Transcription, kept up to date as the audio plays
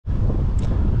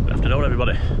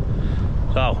everybody.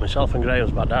 So, myself and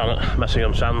Graham's back down at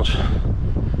Messingham Sands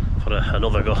for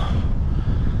another go.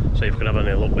 See if we can have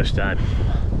any luck this time.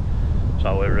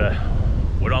 So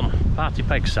we're on Party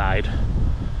Peg's side,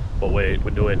 but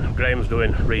Graham's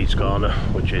doing Reed's Corner,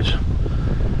 which is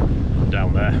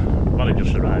down there. Well, it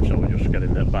just arrived, so we're just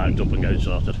getting it backed up and getting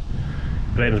sorted.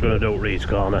 Graham's going to do Reed's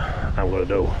Corner. I'm going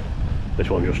to do this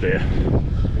one just here.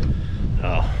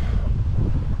 So,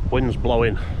 wind's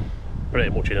blowing pretty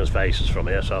much in his faces from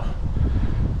here, so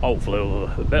hopefully we'll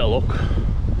have a bit of luck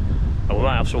and we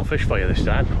might have some fish for you this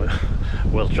time.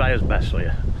 We'll try as best for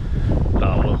you.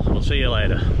 So we'll see you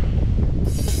later.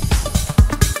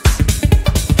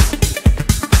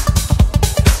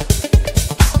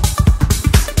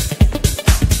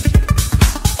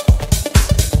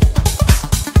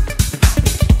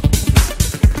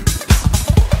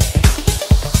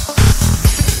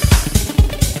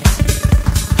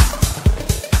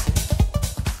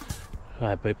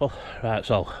 Right people, right,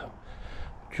 so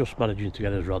just managing to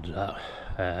get his rods out.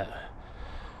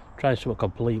 Trying something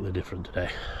completely different today.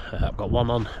 I've got one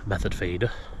on method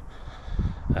feeder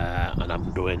and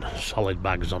I'm doing solid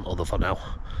bags on other for now,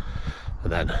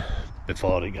 and then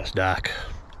before it gets dark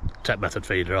take method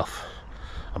feeder off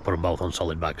and put them both on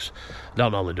solid bags. I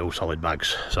don't normally do solid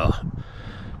bags, so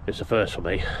it's the first for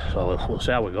me, so we'll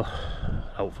see how we go.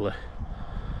 Hopefully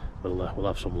we'll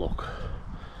have some luck.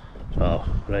 So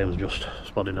Graham's just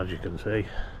spotting, as you can see.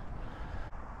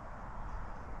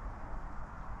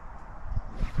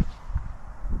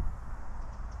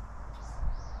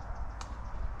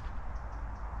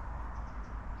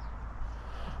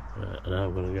 Right, and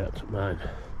I'm going to get mine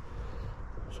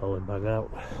solid bag out,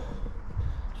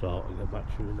 so I'll get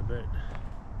back to you in a bit.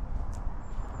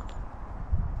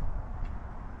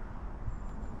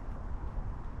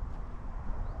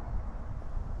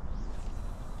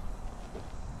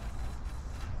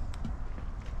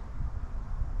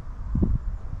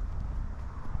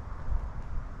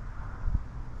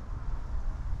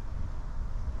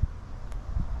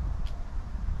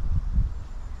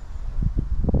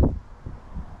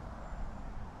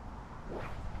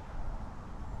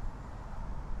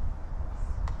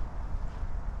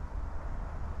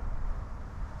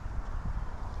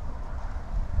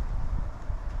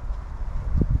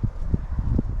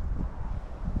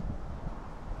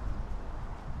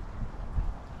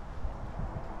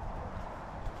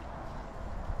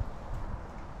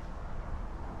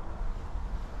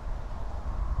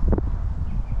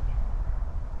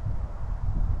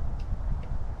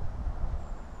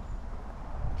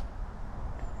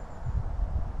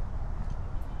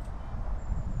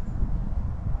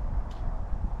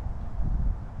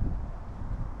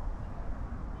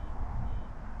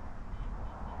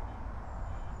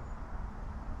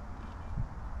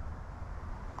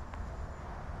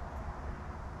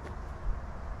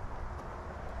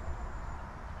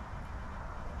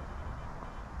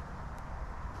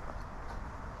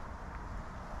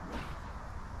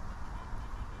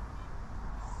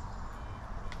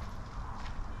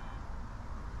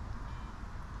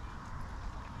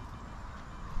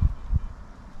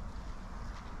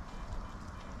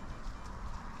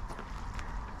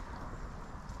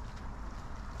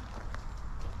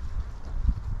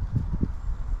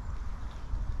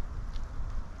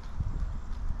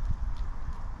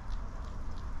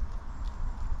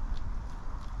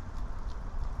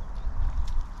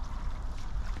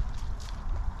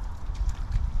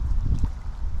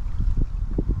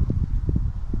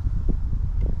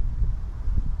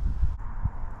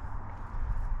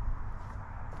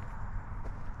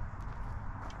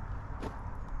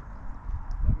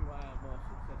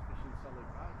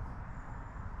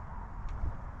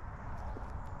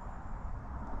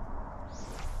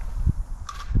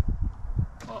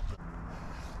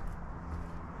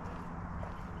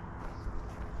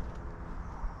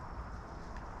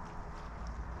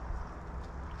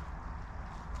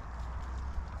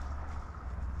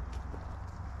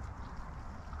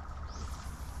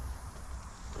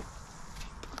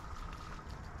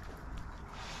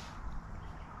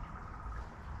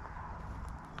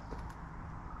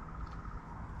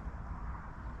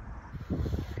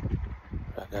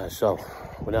 So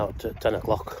we're now at 10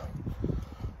 o'clock,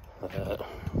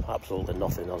 absolutely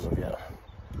nothing as of yet.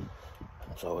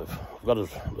 So we've got us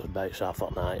baits half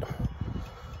at night.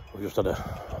 We've just had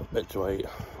a bit to eat,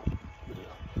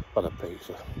 had a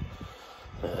pizza,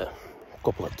 a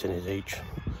couple of tinnies each,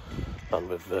 and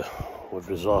we've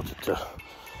resorted to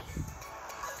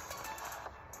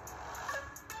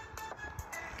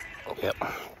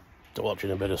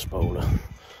watching a bit of spooner.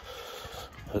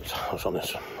 That's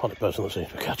honest, only person that seems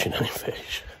to be catching any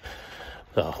fish.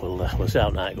 So we'll see how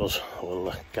night goes.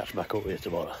 We'll catch back up with you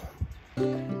tomorrow.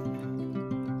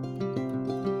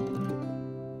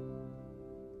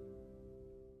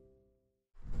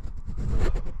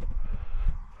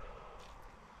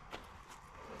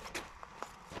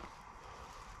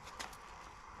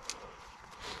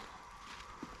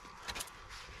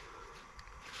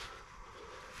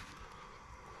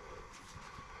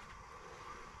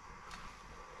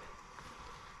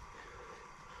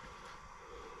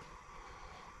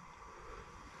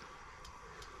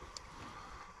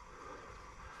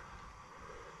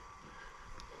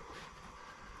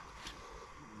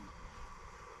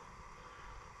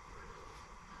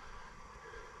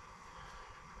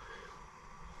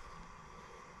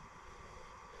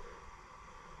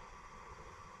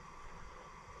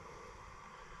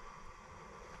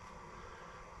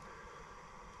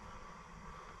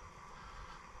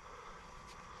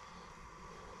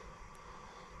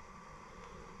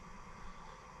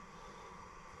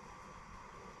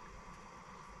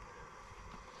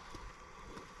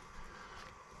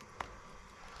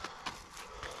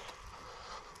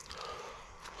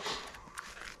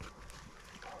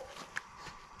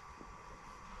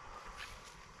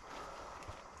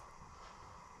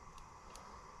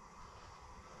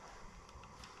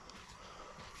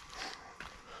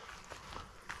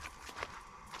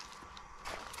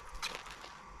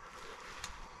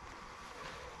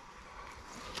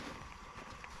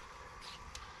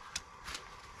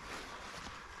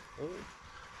 Oh,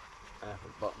 half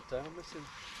a bottom tail missing.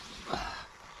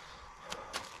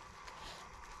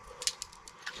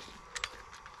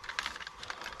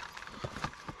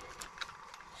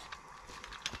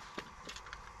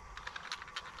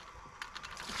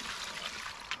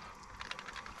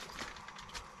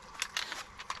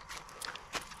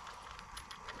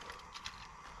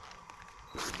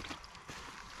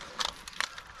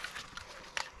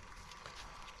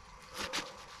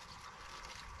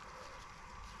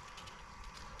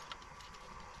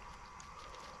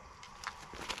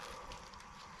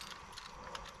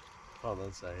 Oh,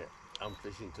 then say it. I'm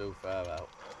fishing too far out.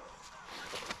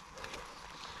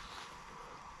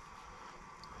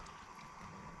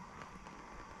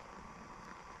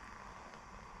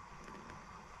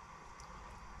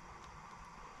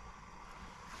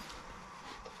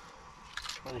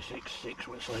 $26.6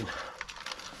 whistling.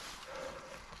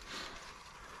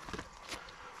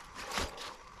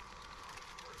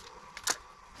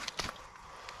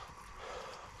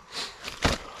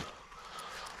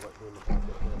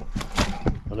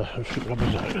 I should grab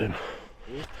his out in.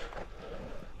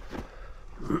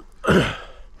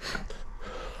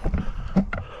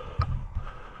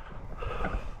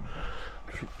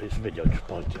 This video just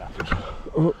pointed at us.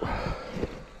 Oh.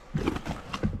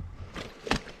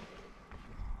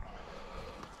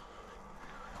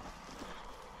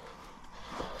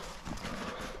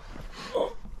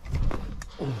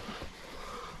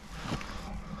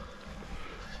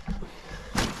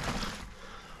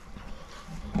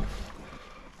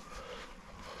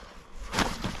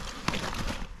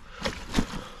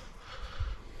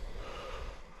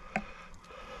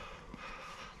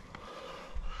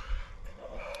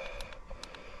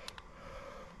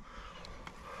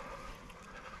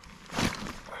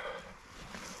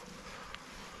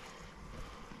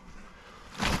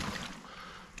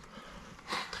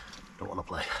 Don't want to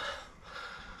play.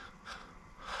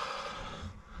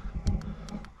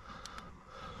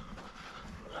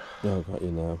 No, I got you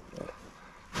now.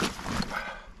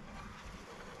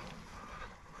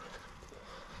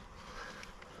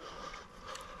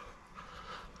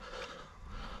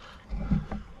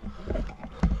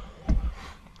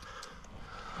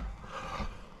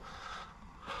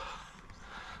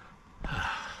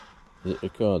 Is it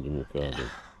recording?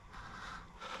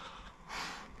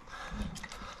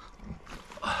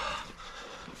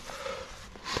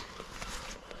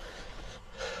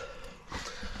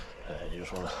 You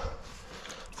just want to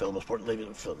film us, leave it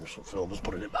and film us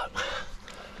putting it back.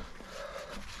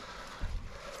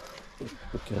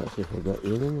 I can't see if I got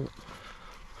you in it.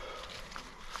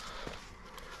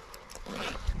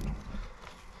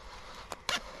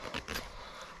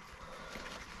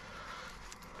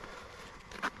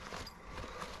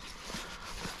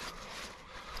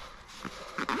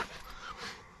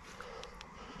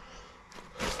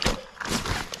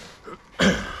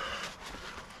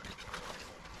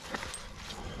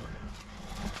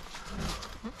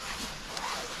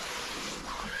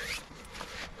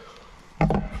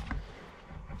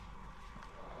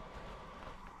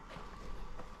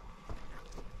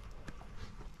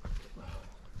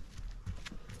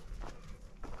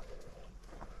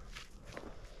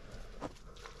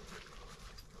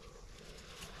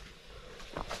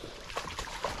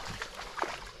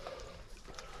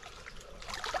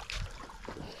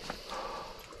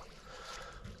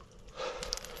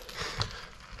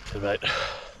 mate.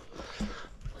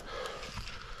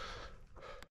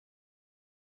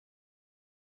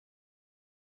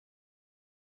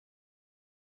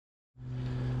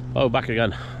 Oh, back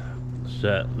again.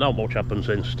 Not much happened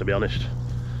since, to be honest.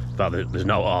 In fact, there's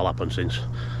not all happened since.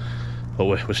 But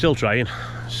we're still trying.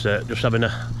 It's just having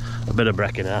a bit of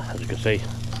brekkie now, as you can see.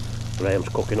 Graham's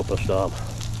cooking up a storm.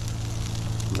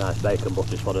 Nice bacon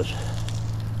butties for us.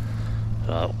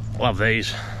 So we'll have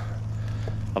these.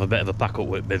 Have a bit of a pack up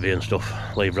with bivvy and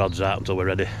stuff. Leave rods out until we're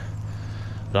ready.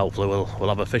 And hopefully we'll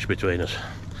have a fish between us.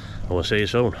 And we'll see you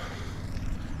soon.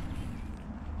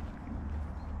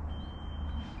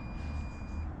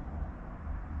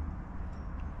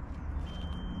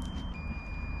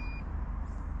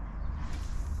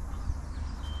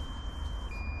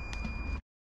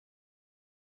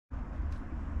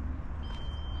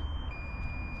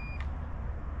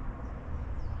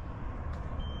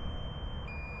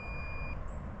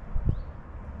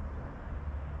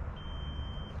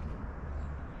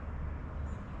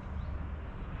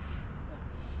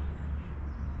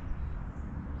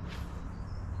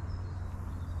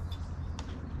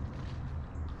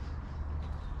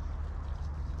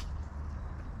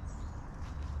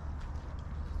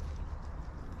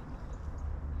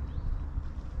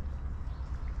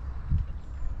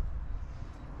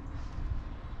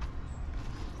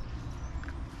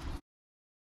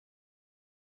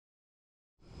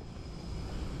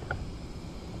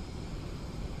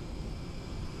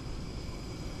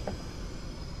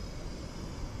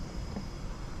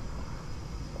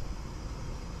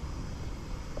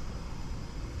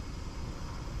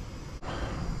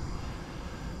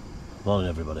 Morning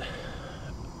everybody.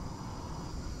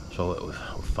 So we've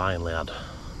finally had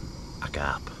a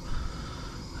carp.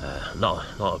 Not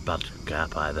a bad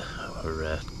carp either.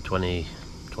 We're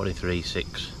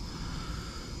 23.6.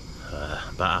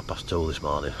 About 2:30 this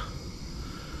morning.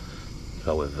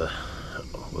 So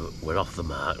we're off the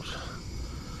marks.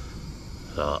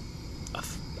 So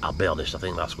I'll be honest, I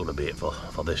think that's going to be it for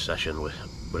this session.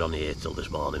 We're only here till this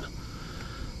morning.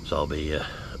 So I'll be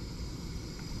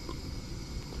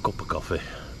cup of coffee,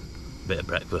 bit of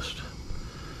breakfast,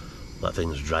 let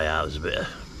things dry out.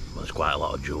 There's quite a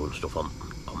lot of dew and stuff on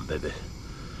bivvy,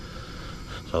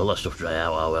 so let stuff dry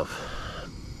out. I'll have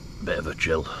a bit of a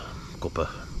chill, cup of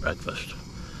breakfast,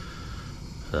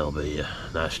 there'll be a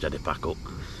nice steady pack up.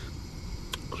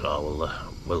 So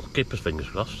we'll keep our fingers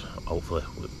crossed. Hopefully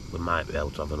we might be able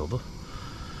to have another.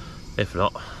 If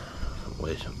not,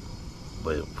 we've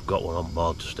got one on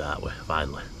board to start with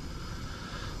finally.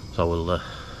 So we'll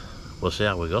see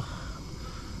how we go,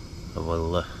 and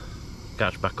we'll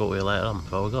catch back up with you later on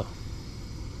before we go.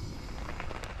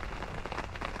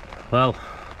 Well,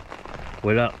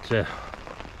 we're at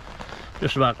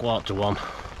just about 1:15.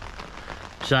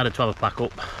 Decided to have a pack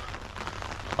up,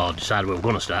 or decided we were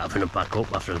going to start having a pack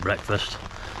up after the breakfast.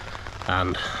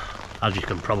 And as you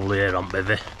can probably hear on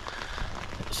bivvy,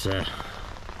 it's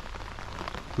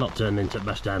not turned into the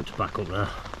best time to pack up now.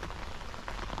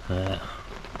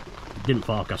 Didn't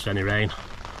forecast any rain.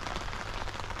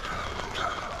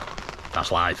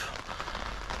 That's life.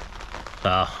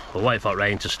 So we'll wait for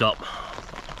rain to stop.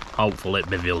 Hopefully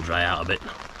bivvy will dry out a bit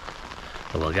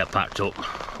and we'll get packed up.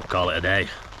 We'll call it a day.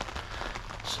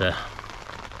 It's had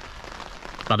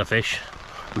a fish.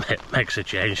 Makes a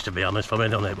change, to be honest, for me,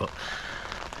 doesn't it? But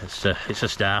it's a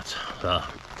start. So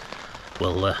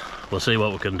we'll see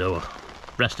what we can do.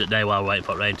 Rest it day while we're waiting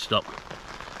for rain to stop,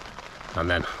 and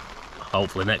then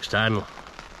hopefully next time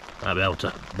I'll be able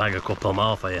to bag a couple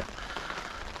more for you.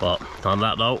 But on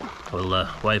that note, we'll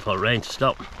wait for rain to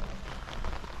stop,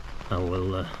 and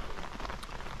we'll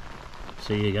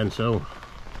see you again soon.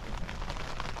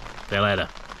 See you later.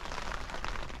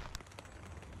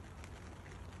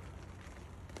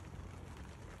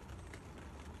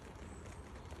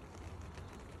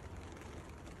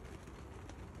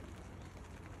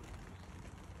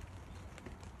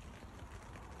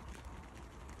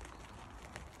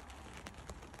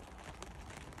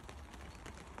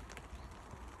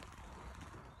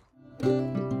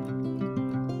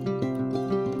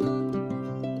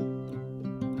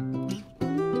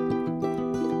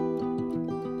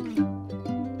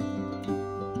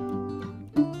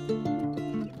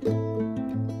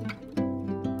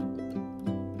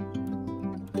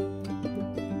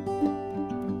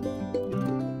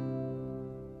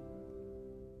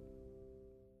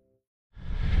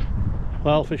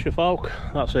 Well, fisher folk,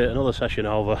 that's it, another session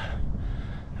over.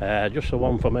 Just the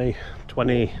one for me,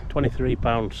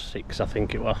 £23.6 I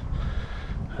think it was.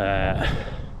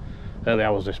 Early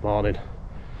hours this morning.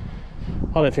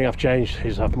 Only thing I've changed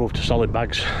is I've moved to solid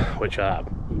bags, which I've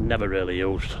never really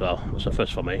used, so it's a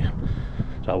first for me.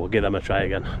 So So we'll give them a try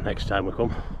again next time we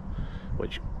come,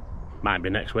 which might be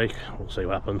next week. We'll see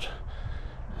what happens.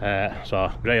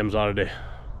 So Graham's already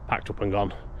packed up and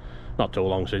gone, not too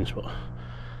long since, but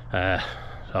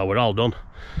so we're all done.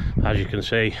 As you can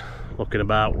see, looking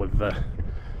about, we've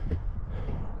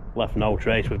left no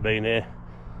trace. We've been here,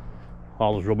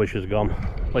 all the rubbish is gone.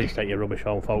 Please take your rubbish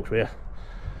home, folks, with you,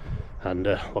 and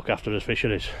look after his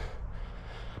fisheries.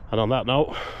 And on that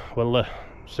note, we'll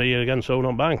see you again soon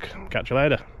on bank. Catch you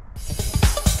later.